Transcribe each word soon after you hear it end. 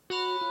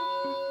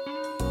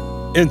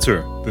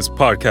Enter this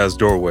podcast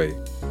doorway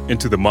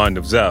into the mind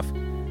of Zaf,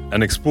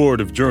 an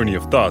explorative journey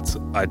of thoughts,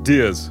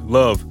 ideas,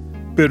 love,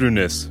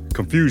 bitterness,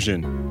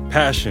 confusion,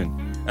 passion,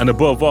 and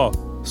above all,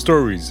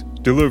 stories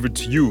delivered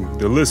to you,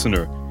 the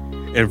listener,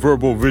 in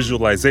verbal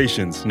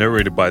visualizations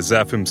narrated by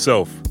Zaf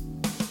himself.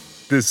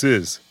 This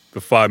is the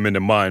 5-Minute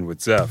Mind with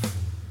Zaf.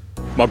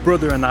 My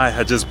brother and I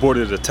had just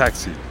boarded a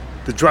taxi.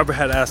 The driver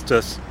had asked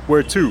us,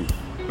 "Where to?"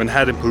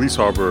 "Manhattan Police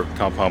Harbor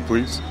compound,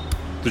 please."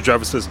 The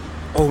driver says,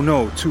 "Oh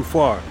no, too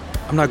far.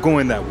 I'm not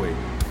going that way."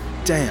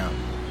 Damn.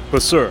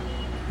 "But sir,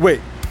 wait,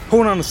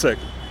 hold on a sec.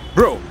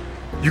 Bro,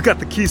 you got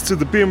the keys to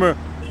the Beamer?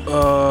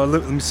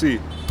 Let me see.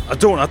 I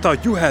don't, I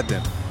thought you had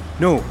them."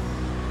 "No,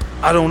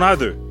 I don't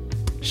either."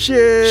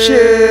 Shit.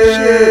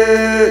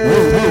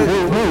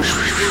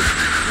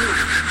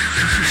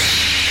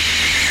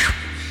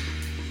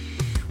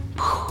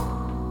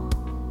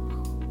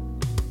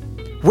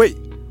 Wait,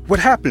 what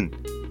happened?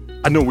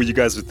 I know what you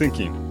guys are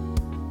thinking.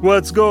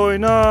 What's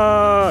going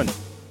on?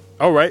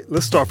 Alright,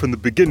 let's start from the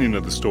beginning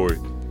of the story.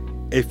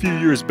 A few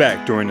years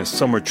back, during a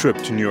summer trip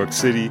to New York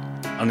City,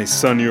 on a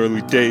sunny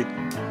early day,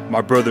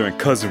 my brother and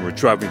cousin were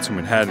driving to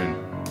Manhattan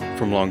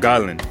from Long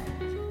Island.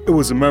 It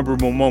was a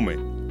memorable moment.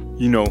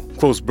 You know,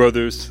 close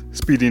brothers,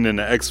 speeding in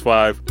an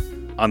X5,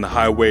 on the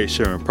highway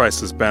sharing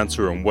priceless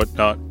banter and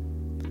whatnot.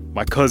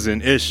 My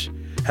cousin, Ish,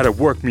 had a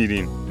work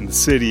meeting in the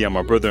city, and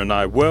my brother and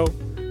I, well,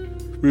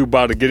 we were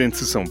about to get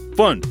into some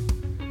fun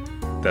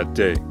that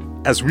day.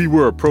 As we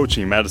were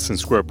approaching Madison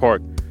Square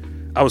Park,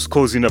 I was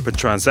closing up a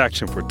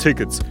transaction for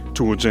tickets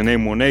to a Janelle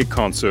Monáe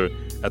concert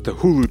at the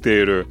Hulu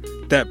Theater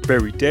that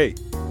very day.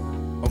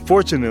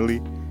 Unfortunately,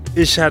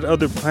 Ish had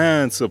other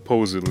plans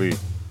supposedly,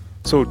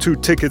 so 2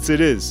 tickets it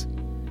is.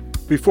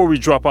 Before we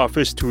drop off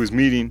Ish to his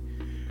meeting,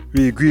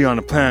 we agree on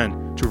a plan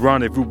to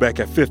rendezvous back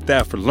at 5th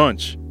Ave for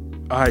lunch.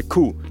 Alright,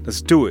 cool,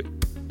 let's do it.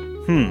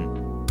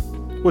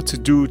 What to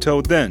do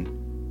till then?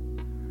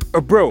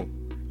 Bro,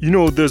 you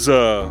know there's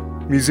a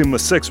Museum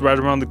of Sex right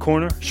around the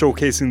corner,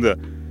 showcasing the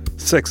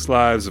sex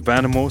lives of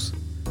animals,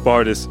 by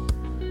artist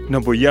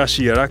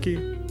Nobuyashi Araki?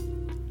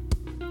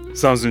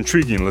 Sounds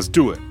intriguing, let's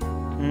do it.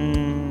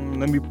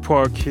 Let me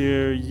park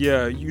here.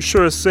 Yeah, you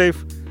sure it's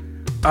safe?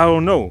 I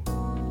don't know.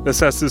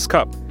 Let's ask this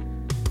cop.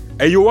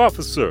 "Hey, yo,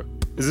 officer,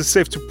 is it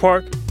safe to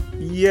park?"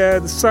 "Yeah,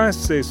 the sign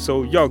says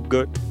so. Y'all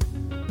good."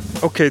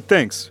 "Okay,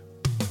 thanks."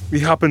 We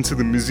hop into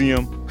the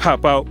museum,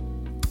 hop out,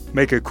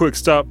 make a quick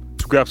stop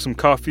to grab some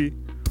coffee.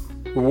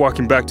 We're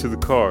walking back to the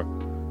car.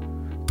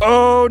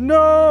 Oh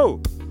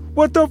no!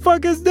 What the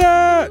fuck is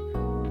that?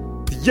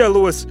 The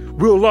yellowest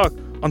wheel lock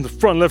on the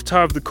front left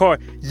tire of the car,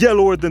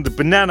 yellower than the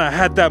banana I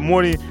had that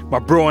morning. My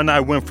bro and I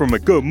went from a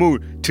good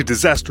mood to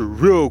disaster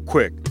real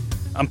quick.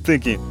 I'm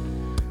thinking,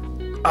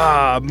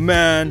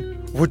 man,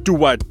 what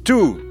do I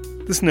do?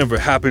 This never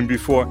happened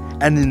before.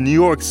 And in New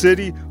York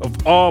City, of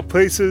all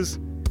places,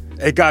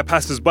 a guy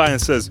passes by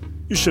and says,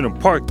 "You shouldn't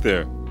park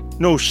there."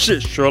 "No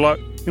shit, Sherlock.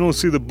 You don't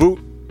see the boot?"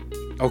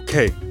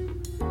 Okay.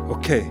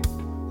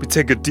 We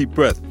take a deep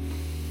breath.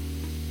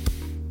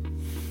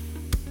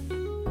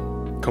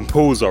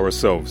 Compose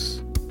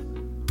ourselves.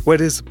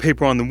 What is the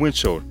paper on the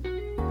windshield?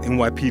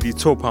 NYPD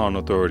Tow Pound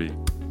Authority.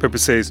 Paper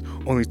says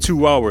only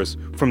 2 hours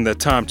from that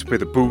time to pay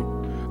the boot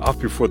off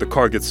before the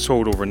car gets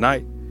towed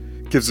overnight.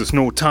 Gives us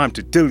no time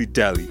to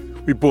dilly-dally.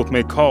 We both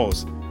make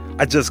calls.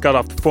 I just got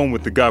off the phone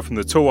with the guy from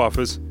the tow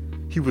office.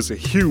 He was a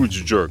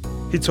huge jerk.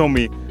 He told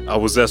me I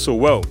was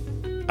SOL.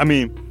 I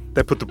mean,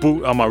 they put the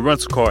boot on my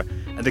rental car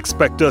and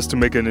expect us to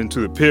make it into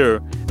the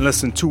pier in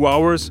less than 2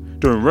 hours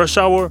during rush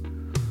hour?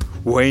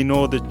 Well, ain't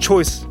no other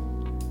choice.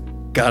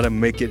 Gotta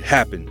make it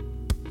happen.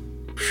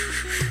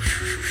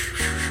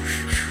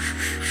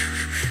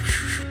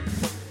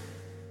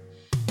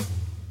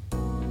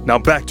 Now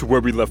back to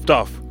where we left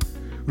off.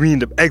 We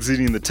end up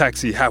exiting the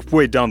taxi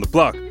halfway down the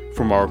block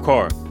from our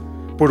car.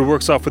 But it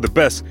works out for the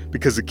best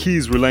because the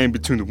keys were laying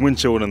between the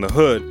windshield and the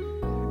hood.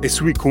 A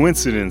sweet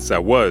coincidence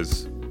that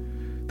was.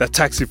 That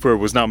taxi fare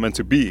was not meant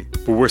to be,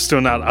 but we're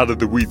still not out of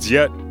the weeds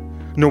yet.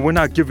 No, we're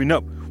not giving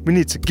up. We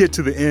need to get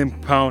to the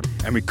impound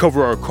and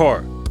recover our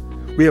car.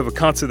 We have a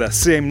concert that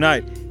same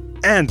night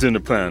and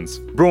dinner plans.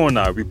 Bro and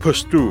I, we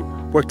pushed through,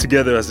 worked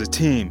together as a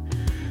team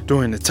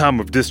during a time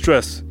of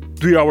distress.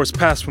 3 hours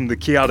passed from the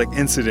chaotic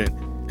incident,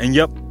 and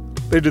yep,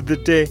 later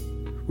that day,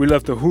 we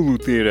left the Hulu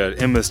Theater at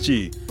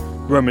MSG,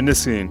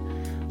 reminiscing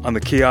on the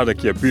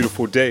chaotic yet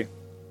beautiful day,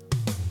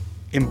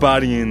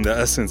 embodying the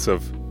essence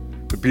of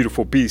the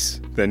beautiful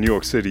beast that New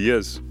York City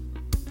is.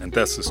 And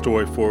that's the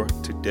story for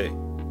today.